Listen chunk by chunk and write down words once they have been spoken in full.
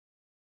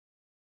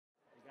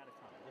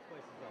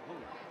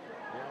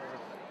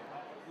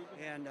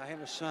And I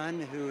have a son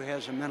who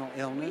has a mental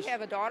illness. We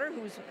have a daughter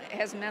who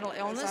has mental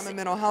illness. I'm a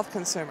mental health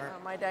consumer.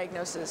 My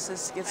diagnosis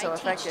is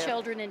schizoaffective. I teach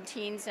children and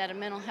teens at a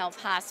mental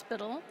health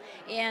hospital,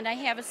 and I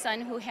have a son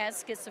who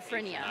has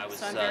schizophrenia. I was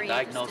so I'm very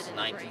diagnosed in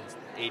interested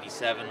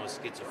 1987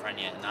 with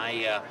schizophrenia, and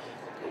I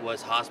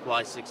was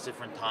hospitalized 6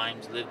 different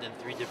times, lived in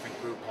 3 different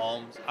group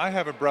homes. I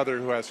have a brother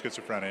who has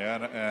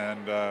schizophrenia,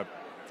 and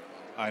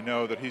I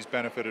know that he's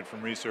benefited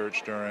from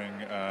research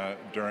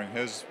during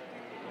his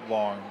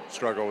long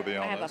struggle with the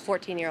illness. I have a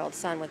 14-year-old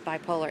son with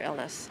bipolar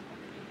illness,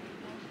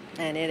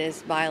 and it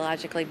is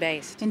biologically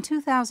based. In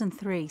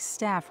 2003,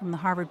 staff from the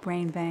Harvard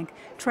Brain Bank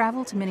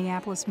traveled to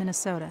Minneapolis,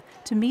 Minnesota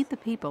to meet the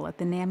people at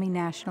the NAMI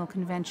National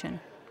Convention.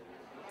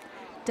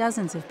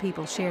 Dozens of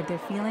people shared their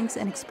feelings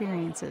and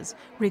experiences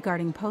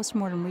regarding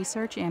postmortem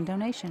research and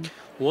donation.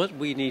 What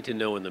we need to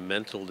know in the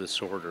mental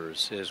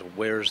disorders is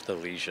where's the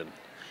lesion.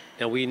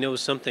 Now we know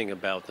something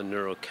about the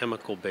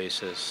neurochemical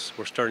basis.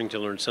 We're starting to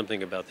learn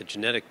something about the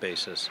genetic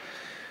basis.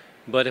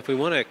 But if we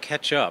want to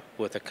catch up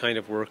with the kind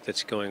of work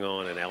that's going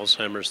on in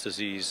Alzheimer's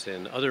disease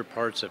and other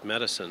parts of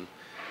medicine,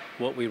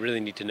 what we really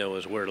need to know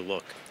is where to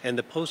look. And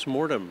the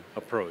post-mortem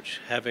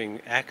approach, having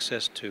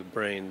access to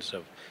brains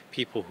of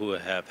people who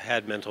have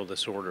had mental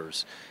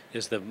disorders,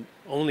 is the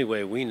only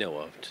way we know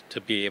of to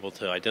be able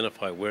to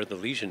identify where the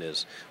lesion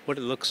is, what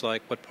it looks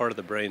like, what part of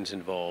the brain's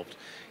involved,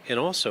 and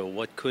also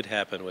what could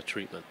happen with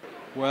treatment.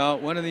 Well,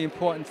 one of the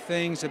important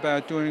things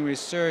about doing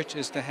research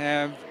is to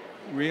have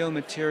real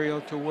material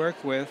to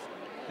work with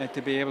and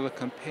to be able to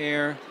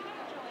compare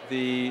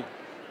the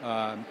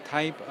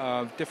type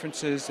of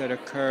differences that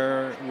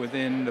occur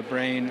within the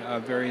brain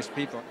of various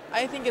people.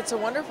 I think it's a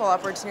wonderful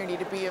opportunity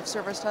to be of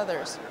service to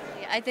others.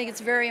 I think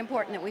it's very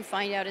important that we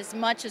find out as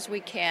much as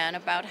we can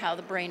about how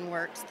the brain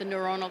works, the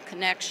neuronal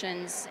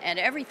connections, and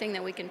everything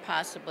that we can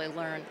possibly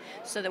learn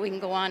so that we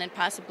can go on and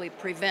possibly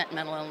prevent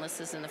mental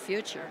illnesses in the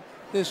future.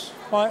 This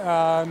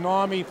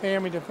NAMI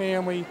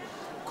family-to-family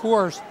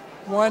course,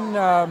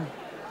 one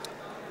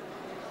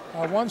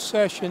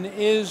session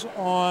is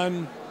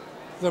on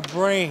the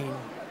brain,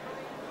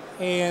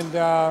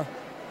 and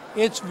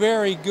it's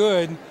very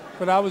good,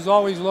 but I was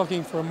always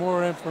looking for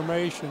more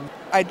information.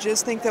 I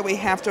just think that we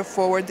have to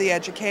forward the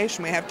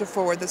education. We have to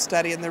forward the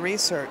study and the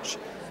research.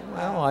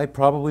 Well, I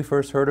probably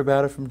first heard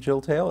about it from Jill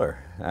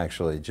Taylor,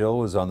 actually. Jill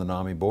was on the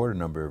NAMI board a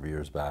number of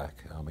years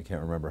back. I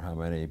can't remember how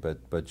many,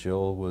 but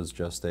Jill was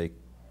just a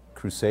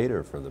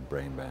crusader for the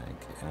brain bank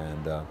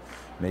and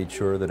made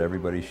sure that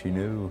everybody she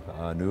knew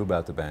knew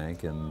about the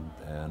bank and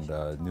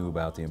knew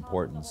about the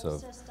importance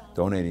of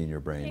donating your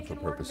brain for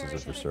purposes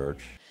of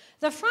research.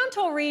 The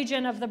frontal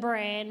region of the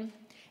brain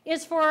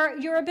is for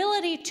your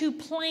ability to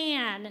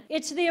plan.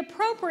 It's the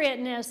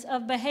appropriateness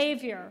of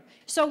behavior.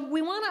 So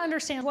we want to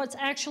understand what's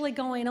actually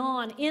going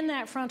on in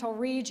that frontal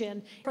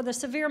region for the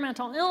severe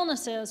mental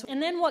illnesses,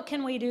 and then what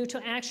can we do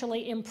to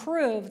actually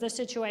improve the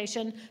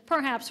situation,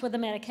 perhaps with a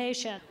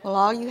medication. Well,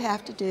 all you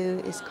have to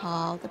do is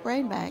call the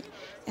brain bank,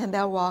 and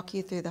they'll walk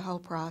you through the whole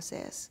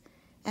process.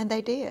 And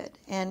they did,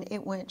 and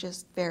it went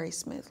just very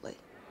smoothly.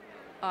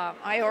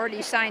 I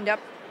already signed up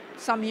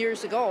some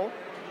years ago,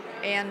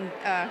 and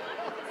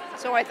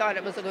so I thought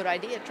it was a good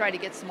idea to try to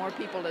get some more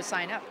people to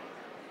sign up.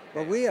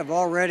 Well, we have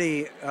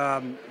already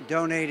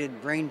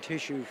donated brain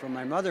tissue from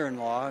my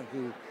mother-in-law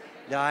who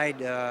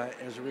died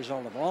as a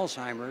result of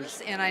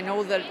Alzheimer's. And I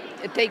know that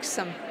it takes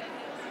some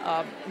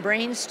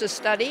brains to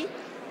study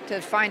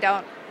to find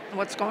out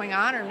what's going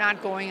on or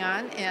not going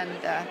on, and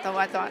so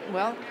I thought,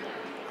 well,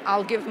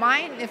 I'll give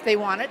mine if they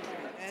want it.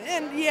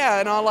 And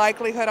yeah, in all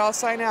likelihood, I'll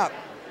sign up.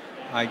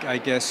 I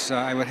guess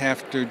I would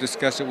have to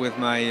discuss it with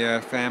my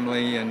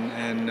family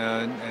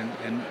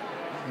and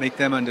make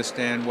them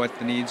understand what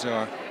the needs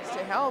are.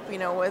 To help, you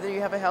know, whether you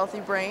have a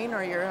healthy brain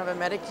or you have a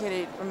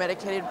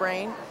medicated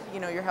brain, you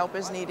know, your help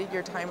is needed,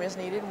 your time is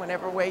needed,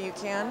 whatever way you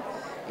can.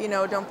 You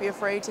know, don't be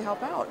afraid to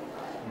help out.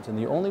 And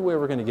the only way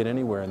we're going to get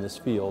anywhere in this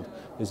field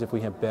is if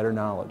we have better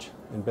knowledge.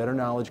 And better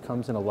knowledge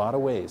comes in a lot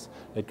of ways.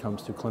 It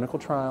comes through clinical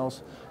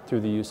trials,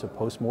 through the use of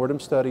post-mortem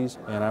studies,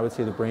 and I would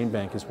say the brain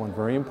bank is one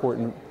very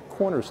important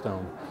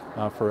cornerstone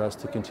for us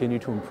to continue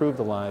to improve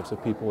the lives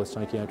of people with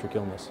psychiatric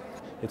illness.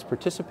 It's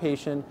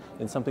participation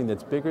in something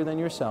that's bigger than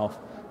yourself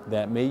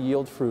that may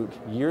yield fruit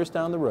years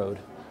down the road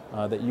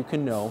that you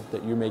can know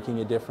that you're making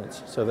a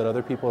difference so that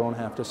other people don't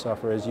have to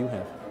suffer as you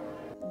have.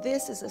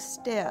 This is a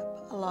step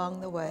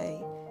along the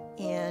way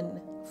in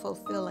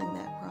fulfilling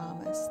that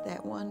promise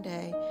that one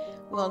day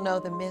we'll know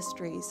the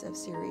mysteries of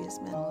serious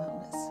mental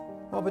illness.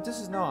 Well, but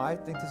I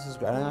think this is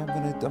great.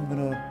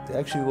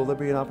 Actually, will there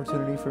be an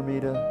opportunity for me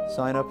to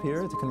sign up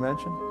here at the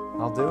convention?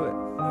 I'll do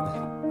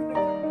it.